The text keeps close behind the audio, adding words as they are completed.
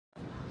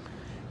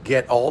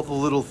get all the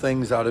little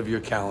things out of your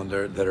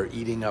calendar that are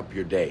eating up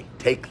your day.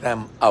 Take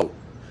them out.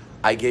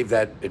 I gave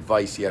that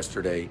advice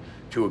yesterday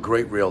to a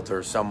great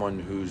realtor, someone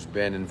who's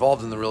been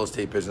involved in the real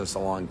estate business a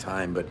long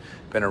time, but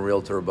been a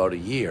realtor about a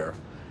year.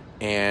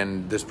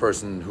 And this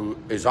person who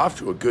is off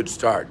to a good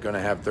start, going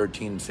to have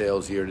 13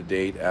 sales year to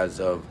date as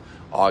of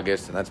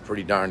August, and that's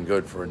pretty darn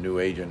good for a new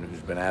agent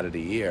who's been at it a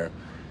year.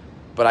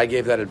 But I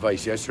gave that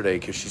advice yesterday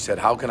because she said,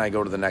 how can I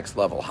go to the next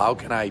level? How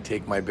can I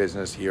take my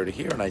business here to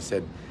here? And I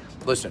said,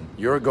 listen,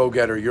 you're a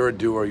go-getter, you're a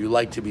doer, you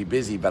like to be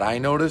busy, but I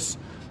notice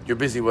you're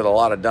busy with a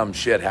lot of dumb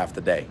shit half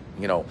the day.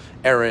 You know,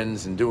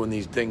 errands and doing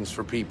these things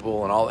for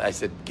people and all. I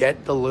said,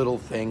 get the little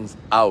things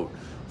out.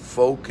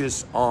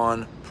 Focus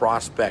on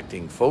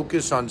prospecting.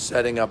 Focus on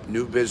setting up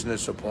new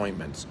business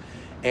appointments.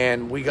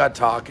 And we got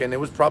talking. It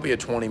was probably a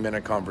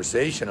 20-minute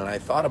conversation, and I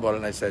thought about it,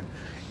 and I said,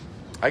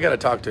 I got to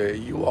talk to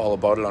you all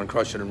about it on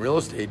Crush It in Real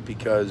Estate,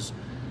 because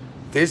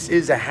this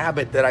is a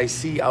habit that I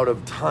see out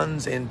of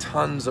tons and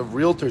tons of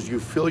realtors. You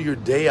fill your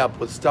day up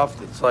with stuff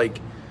that's like,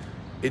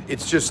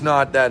 it's just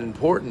not that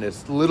important.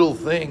 It's little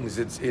things.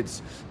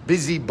 It's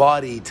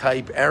busybody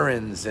type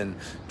errands and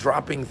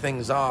dropping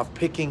things off,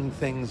 picking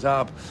things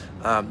up,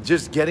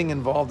 just getting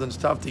involved in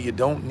stuff that you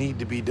don't need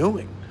to be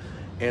doing.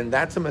 And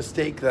that's a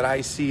mistake that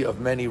I see of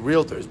many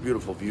realtors.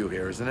 Beautiful view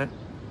here, isn't it?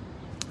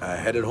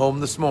 Headed home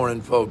this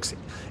morning, folks.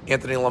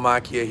 Anthony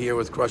Lamacchia here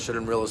with Crush It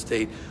in Real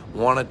Estate.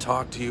 Want to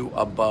talk to you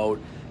about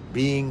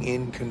being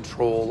in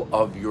control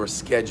of your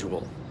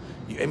schedule.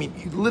 I mean,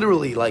 you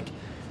literally, like,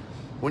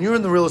 when you're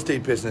in the real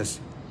estate business,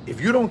 if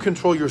you don't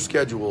control your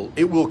schedule,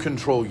 it will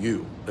control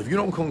you. If you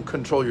don't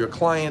control your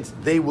clients,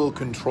 they will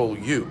control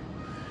you.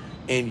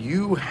 And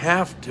you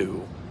have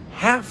to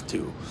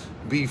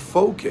be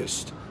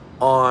focused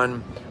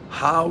on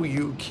how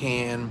you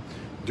can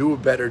do a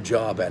better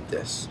job at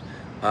this.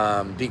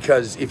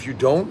 Because if you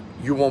don't,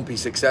 you won't be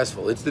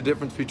successful. It's the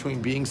difference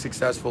between being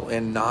successful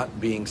and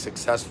not being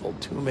successful.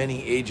 Too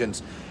many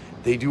agents,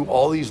 they do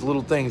all these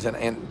little things.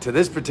 And to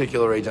this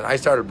particular agent, I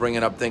started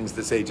bringing up things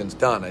this agent's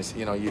done. I said,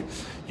 you know,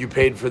 you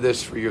paid for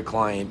this for your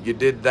client. You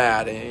did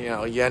that, and, you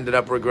know, you ended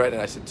up regretting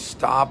it. I said,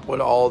 stop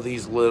with all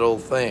these little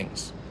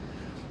things.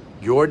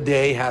 Your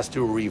day has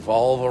to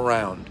revolve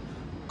around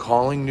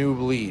calling new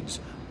leads,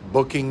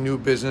 booking new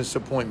business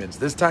appointments.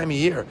 This time of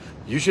year,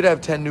 you should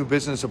have 10 new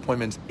business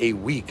appointments a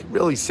week,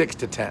 really 6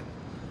 to 10.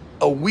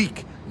 A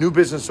week, new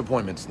business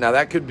appointments. Now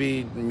that could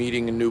be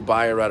meeting a new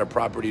buyer at a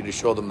property to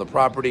show them the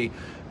property.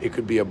 It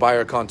could be a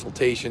buyer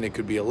consultation. It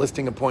could be a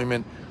listing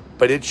appointment,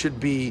 but it should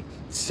be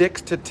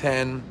 6 to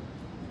 10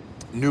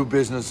 new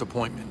business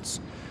appointments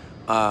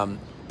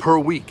per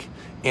week.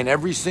 And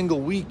every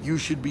single week, you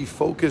should be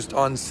focused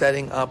on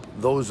setting up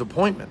those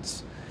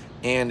appointments.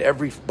 And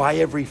by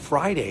every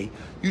Friday,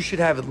 you should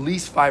have at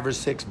least 5 or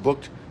 6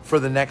 booked for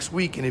the next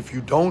week. And if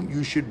you don't,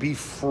 you should be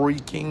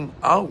freaking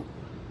out,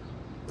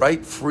 right?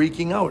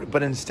 Freaking out.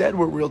 But instead,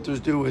 what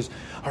realtors do is,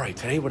 all right,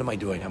 today, what am I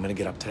doing? I'm going to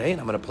get up today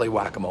and I'm going to play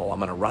whack-a-mole. I'm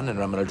going to run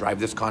and I'm going to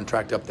drive this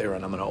contract up there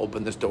and I'm going to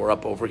open this door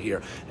up over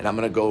here. And I'm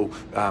going to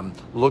go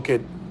look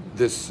at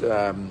this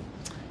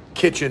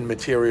kitchen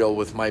material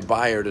with my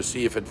buyer to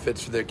see if it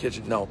fits for their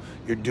kitchen. No,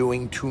 you're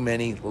doing too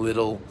many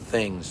little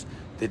things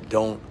that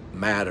don't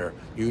matter.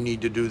 You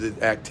need to do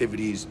the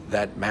activities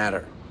that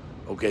matter.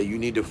 Okay, you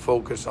need to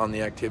focus on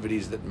the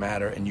activities that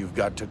matter, and you've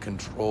got to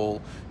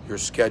control your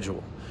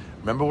schedule.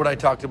 Remember what I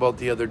talked about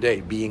the other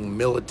day, being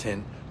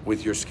militant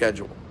with your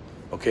schedule.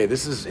 Okay,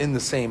 this is in the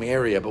same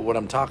area, but what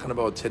I'm talking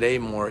about today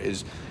more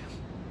is,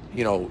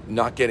 you know,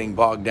 not getting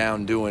bogged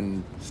down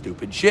doing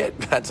stupid shit.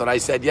 That's what I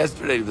said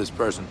yesterday to this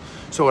person.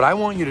 So what I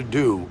want you to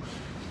do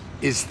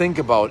is think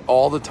about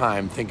all the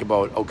time,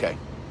 okay,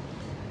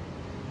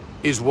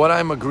 is what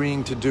I'm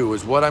agreeing to do,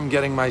 is what I'm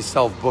getting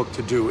myself booked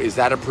to do, is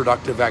that a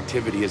productive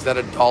activity? Is that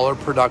a dollar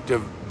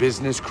productive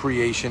business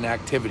creation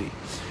activity?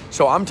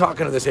 So I'm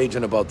talking to this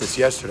agent about this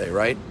yesterday,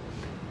 right?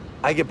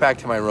 I get back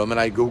to my room and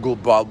I Google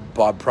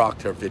Bob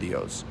Proctor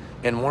videos.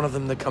 And one of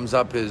them that comes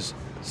up is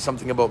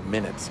something about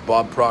minutes.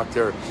 Bob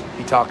Proctor,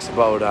 he talks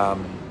about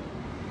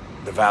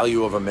the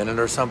value of a minute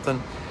or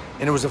something.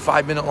 And it was a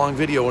 5-minute long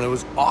video and it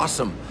was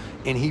awesome.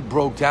 And he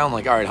broke down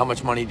like, all right, how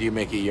much money do you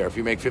make a year? If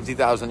you make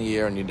 $50,000 a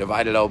year and you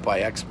divide it out by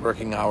X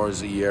working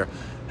hours a year,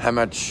 how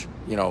much,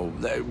 you know,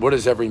 what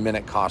does every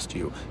minute cost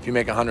you? If you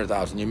make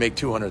 $100,000, you make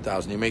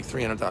 $200,000, you make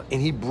 $300,000.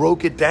 And he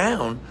broke it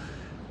down.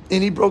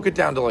 And he broke it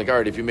down to like, all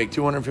right, if you make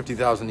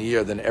 $250,000 a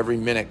year, then every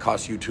minute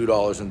costs you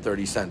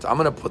 $2.30. I'm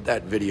going to put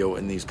that video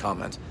in these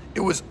comments.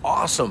 It was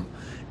awesome.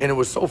 And it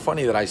was so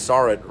funny that I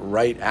saw it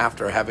right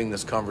after having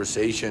this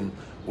conversation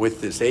with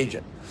this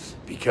agent,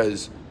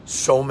 because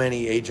so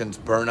many agents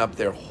burn up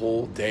their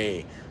whole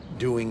day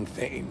doing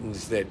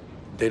things that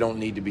they don't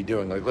need to be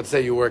doing. Like, let's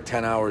say you work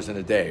 10 hours in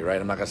a day, right?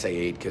 I'm not going to say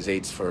 8 because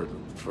 8's for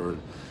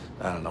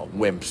I don't know,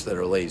 wimps that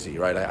are lazy,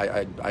 right?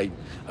 I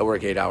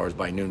work 8 hours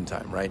by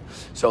noontime, right?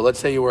 So let's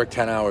say you work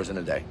 10 hours in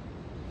a day.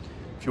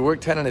 If you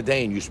work 10 in a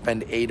day and you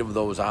spend 8 of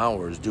those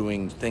hours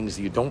doing things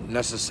that you don't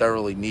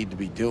necessarily need to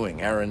be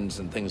doing, errands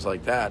and things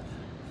like that,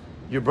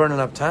 you're burning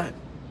up time.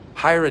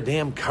 Hire a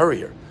damn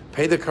courier.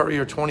 Pay the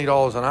courier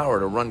 $20 an hour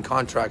to run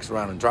contracts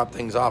around and drop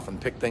things off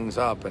and pick things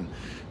up and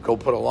go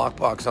put a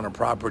lockbox on a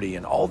property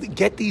and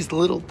get these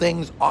little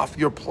things off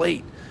your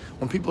plate.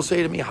 When people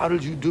say to me, how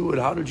did you do it?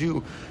 How did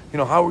you,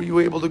 how were you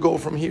able to go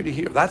from here to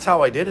here? That's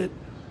how I did it.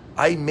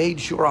 I made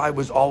sure I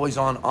was always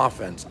on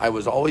offense. I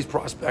was always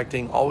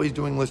prospecting, always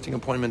doing listing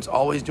appointments,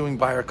 always doing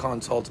buyer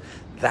consults.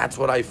 That's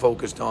what I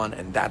focused on,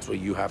 and that's what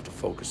you have to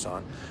focus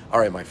on. All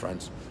right, my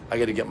friends, I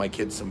got to get my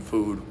kids some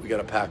food. We got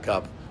to pack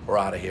up. We're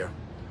out of here.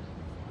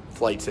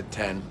 Flight's at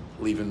 10,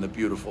 leaving the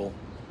beautiful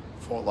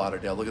Fort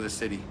Lauderdale. Look at the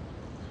city.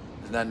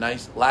 Isn't that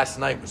nice? Last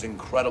night was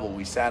incredible.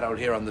 We sat out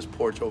here on this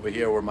porch over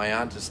here where my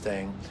aunt is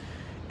staying,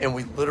 and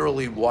we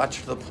literally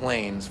watched the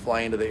planes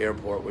fly into the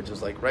airport, which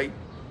is like right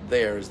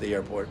there is the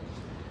airport.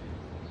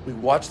 We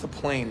watched the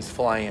planes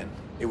fly in.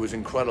 It was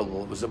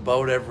incredible. It was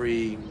about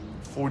every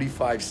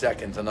 45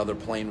 seconds another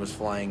plane was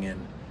flying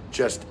in,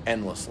 just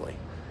endlessly.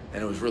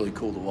 And it was really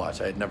cool to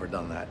watch. I had never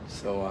done that.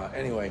 So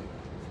anyway,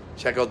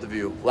 check out the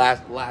view.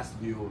 Last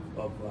view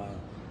of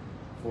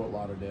Fort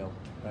Lauderdale,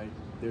 right?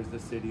 There's the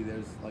city.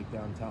 There's like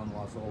downtown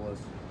Los Olas.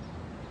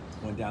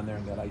 Went down there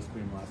and got ice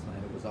cream last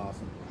night. It was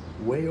awesome.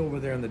 Way over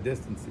there in the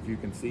distance, if you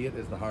can see it,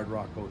 is the Hard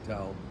Rock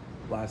Hotel.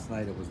 Last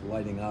night it was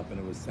lighting up and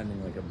it was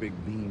sending like a big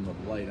beam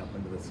of light up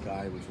into the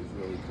sky, which was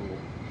really cool.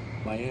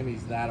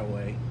 Miami's that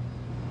away.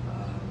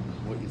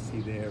 What you see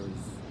there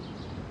is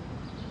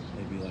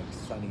maybe like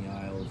Sunny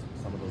Isles,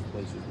 some of those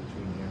places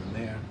between here and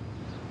there.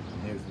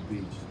 And here's the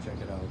beach, check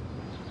it out.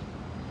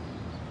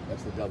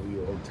 That's the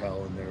W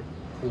Hotel and their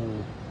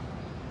pool.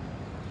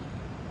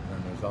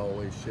 And there's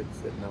always shit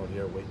sitting out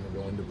here waiting to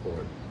go into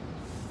port.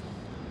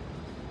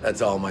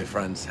 That's all, my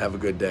friends. Have a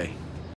good day.